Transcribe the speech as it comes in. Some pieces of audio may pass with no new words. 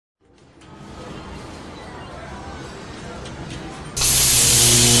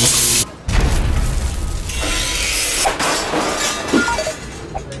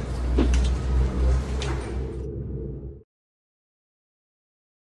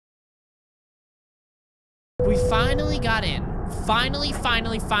We finally got in. Finally,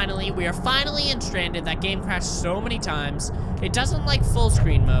 we are finally in Stranded. That game crashed so many times. It doesn't like full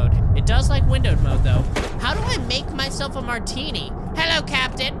screen mode. It does like windowed mode though. How do I make myself a martini? Hello,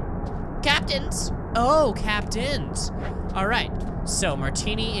 Captain. Captains. Oh, captains. All right, so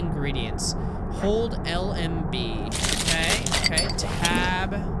martini ingredients. Hold LMB, okay,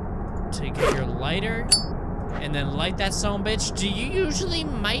 tab to get your lighter, and then light that son bitch. Do you usually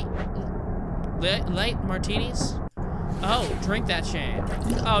light martinis? Oh, drink that shit.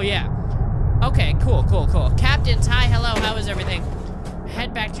 Oh, yeah. Okay, cool. Captains, hi, hello, how is everything?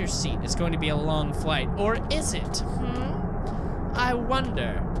 Head back to your seat. It's going to be a long flight. Or is it? I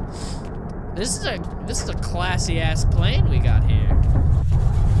wonder. This is a classy-ass plane we got here.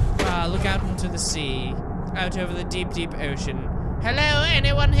 Look out into the sea. Out over the deep, deep ocean. Hello,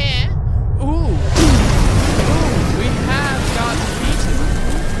 anyone here? Ooh, we have got beaten.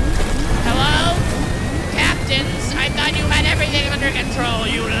 Hello? Captains, I thought you had everything under control.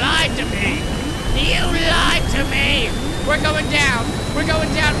 You lied to me. You lied to me. We're going down. We're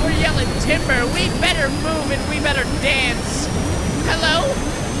yelling timber. We better move and we better dance. Hello?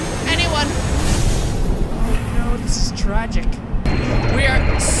 Anyone? Oh no, this is tragic. We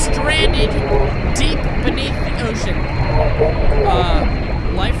are stranded deep beneath the ocean.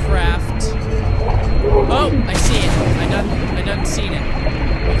 Life raft. Oh, I see it. I done seen it.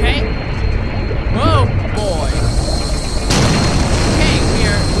 Okay? Oh boy. Okay,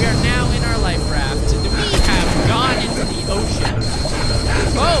 we are now in our life raft. We have gone into the ocean.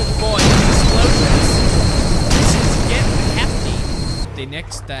 Oh boy, explosions. This is getting hefty. The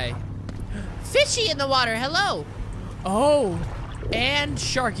next day. Fishy in the water, hello. Oh, and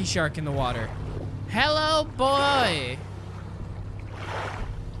Sharky Shark in the water. Hello, boy.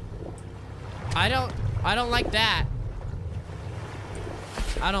 I don't like that.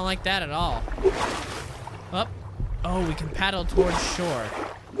 I don't like that at all. Up. Oh, we can paddle towards shore.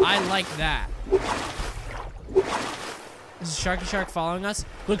 I like that. Is Sharky Shark following us?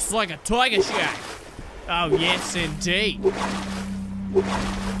 Looks like a tiger shark. Oh, yes, indeed.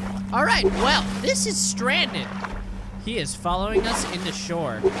 All right, well, this is Stranded. He is following us into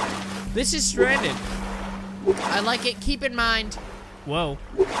shore. This is Stranded. I like it. Keep in mind. Whoa.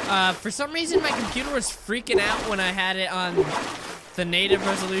 For some reason, my computer was freaking out when I had it on the native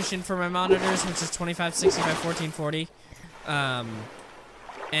resolution for my monitors, which is 2560 by 1440.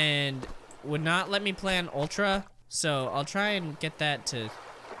 And would not let me play on Ultra. So I'll try and get that to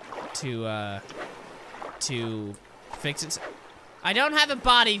fix it. I don't have a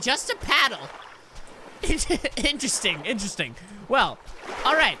body, just a paddle. Interesting. Well,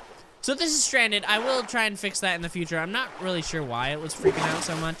 all right. So this is Stranded. I will try and fix that in the future. I'm not really sure why it was freaking out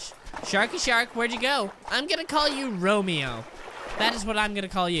so much. Sharky Shark, where'd you go? I'm gonna call you Romeo. That is what I'm gonna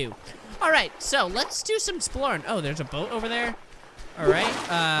call you. All right, so let's do some exploring. Oh, there's a boat over there. All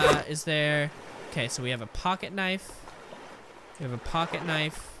right, is there... Okay, so we have a pocket knife.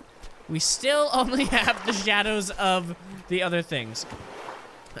 We still only have the shadows of the other things.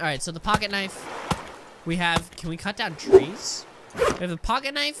 All right, so the pocket knife. We have, can we cut down trees? We have the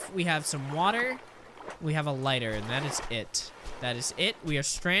pocket knife, we have some water, we have a lighter, and that is it. That is it. We are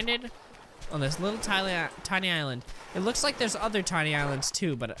stranded on this little tiny island. It looks like there's other tiny islands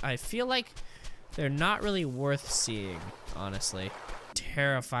too, but I feel like they're not really worth seeing, honestly.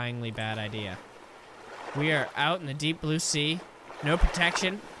 Terrifyingly bad idea. We are out in the deep blue sea, no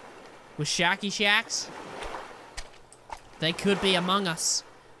protection, with Shacky Shacks. They could be among us.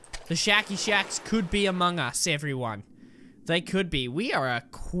 The Shacky Shacks could be among us, everyone. They could be. We are a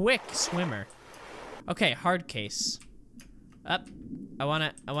quick swimmer. Okay, hard case. Up. I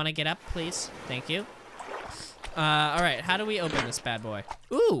wanna get up, please. Thank you. All right. How do we open this bad boy?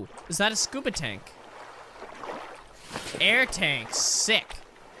 Ooh, is that a scuba tank? Air tank, sick.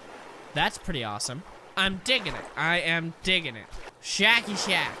 That's pretty awesome. I'm digging it. I am digging it. Shacky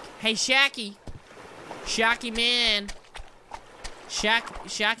Shack. Hey, Shacky. Shacky man.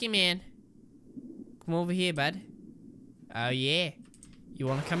 Shacky man. Come over here, bud. Oh, yeah. You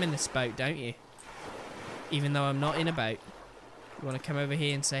want to come in this boat, don't you? Even though I'm not in a boat. You want to come over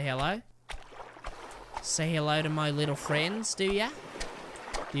here and say hello? Say hello to my little friends, do ya?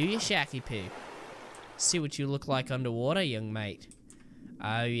 Do you, Shacky Poo? See what you look like underwater, young mate.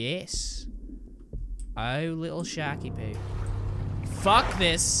 Oh, yes. Oh, little Sharky Poo. Fuck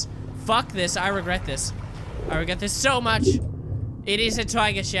this. Fuck this. I regret this. I regret this so much. It is a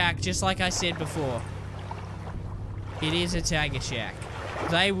tiger shack, just like I said before. It is a tiger shack.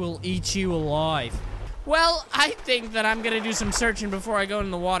 They will eat you alive. Well, I think that I'm gonna do some searching before I go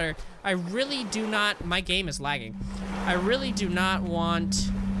in the water. I really do not... My game is lagging. I really do not want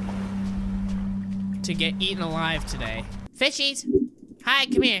to get eaten alive today. Fishies, hi,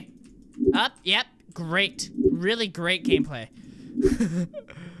 come here. Up, yep, great. Really great gameplay.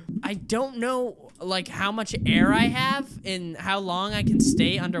 I don't know, like, how much air I have and how long I can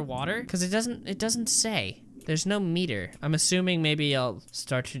stay underwater, because it doesn't say. There's no meter. I'm assuming maybe I'll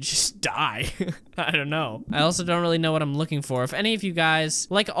start to just die. I don't know. I also don't really know what I'm looking for. If any of you guys,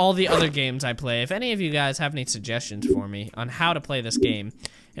 like all the other games I play, if any of you guys have any suggestions for me on how to play this game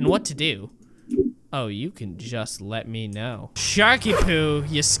and what to do, oh, you can just let me know. Sharky Poo,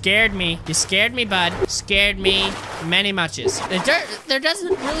 you scared me. You scared me, bud. Scared me many muches. There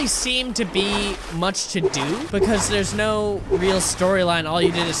doesn't really seem to be much to do because there's no real storyline. All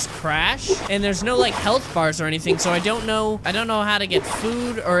you did is crash, and there's no like health bars or anything. So I don't know how to get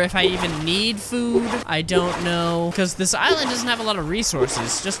food or if I even need food. I don't know because this island doesn't have a lot of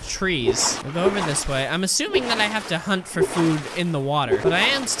resources, just trees. We'll go over this way. I'm assuming that I have to hunt for food in the water, but I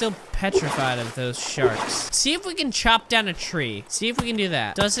am still petrified of those sharks. See if we can chop down a tree. See if we can do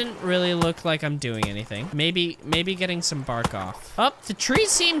that. Doesn't really look like I'm doing anything. Maybe getting some bark off. Oh, the tree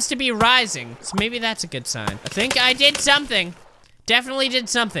seems to be rising. So maybe that's a good sign. I think I did something. Definitely did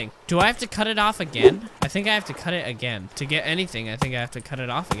something. Do I have to cut it off again? I think I have to cut it again. To get anything, I think I have to cut it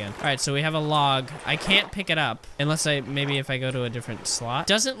off again. All right, so we have a log. I can't pick it up unless maybe if I go to a different slot.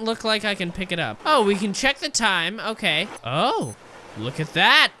 Doesn't look like I can pick it up. Oh, we can check the time. Okay. Oh. Look at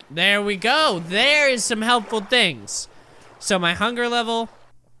that. There we go. There is some helpful things. So my hunger level,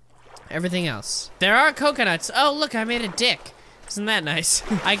 everything else. There are coconuts. Oh, look, I made a dick. Isn't that nice?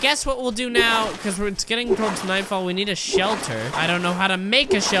 I guess what we'll do now, because it's getting towards nightfall, we need a shelter. I don't know how to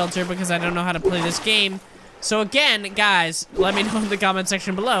make a shelter because I don't know how to play this game. So again, guys, let me know in the comment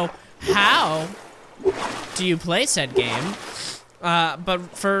section below, how do you play said game? But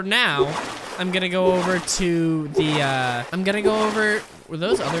for now, I'm gonna go over to the, were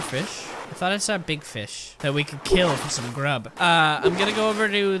those other fish? I thought I saw a big fish that we could kill for some grub. I'm gonna go over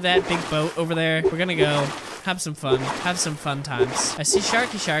to that big boat over there. We're gonna go have some fun times. I see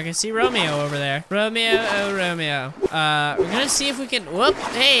Sharky Shark, I see Romeo over there. Romeo, oh Romeo. We're gonna see if we can, whoop,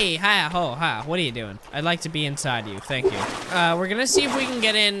 hey, hi, ho, hi, what are you doing? I'd like to be inside you, thank you. We're gonna see if we can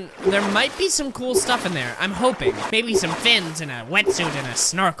get in. There might be some cool stuff in there, I'm hoping. Maybe some fins and a wetsuit and a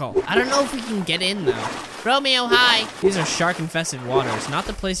snorkel. I don't know if we can get in though. Romeo, hi. These are shark-infested waters, not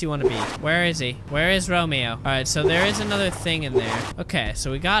the place you want to be. Where is he? Where is Romeo? All right, so there is another thing in there. Okay,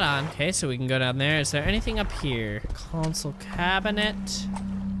 so we got on. Okay, so we can go down there. Is there anything up here? Console cabinet.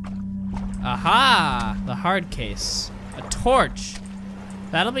 Aha! The hard case. A torch.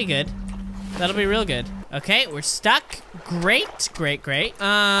 That'll be good. That'll be real good. Okay, we're stuck. Great, great, great.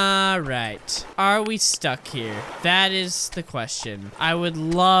 All right. Are we stuck here? That is the question. I would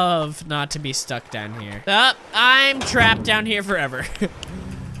love not to be stuck down here. Oh, I'm trapped down here forever.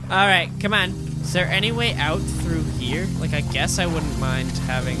 All right, come on. Is there any way out through here? Like, I guess I wouldn't mind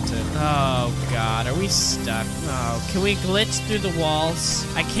having to... Oh, God, are we stuck? Oh, can we glitch through the walls?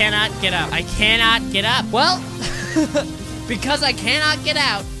 I cannot get up. I cannot get up. Well, because I cannot get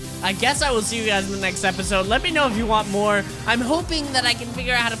out, I guess I will see you guys in the next episode. Let me know if you want more. I'm hoping that I can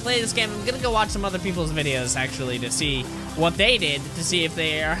figure out how to play this game. I'm gonna go watch some other people's videos, actually, to see what they did, to see if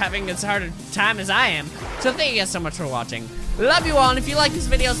they are having as hard a time as I am. So thank you guys so much for watching. Love you all, and if you like this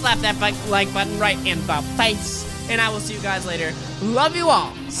video, slap that like button right in the face. And I will see you guys later. Love you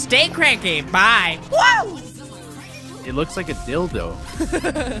all. Stay cranky. Bye. Woo! It looks like a dildo.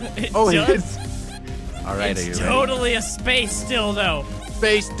 It oh, does. it is. All right, are you ready? Totally a space dildo.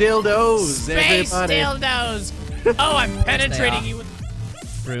 Space dildos, Space everybody. dildos. Oh, I'm penetrating you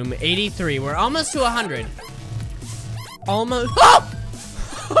with... Room 83. We're almost to 100. Almost. Oh!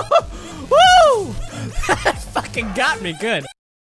 Woo! That fucking got me good.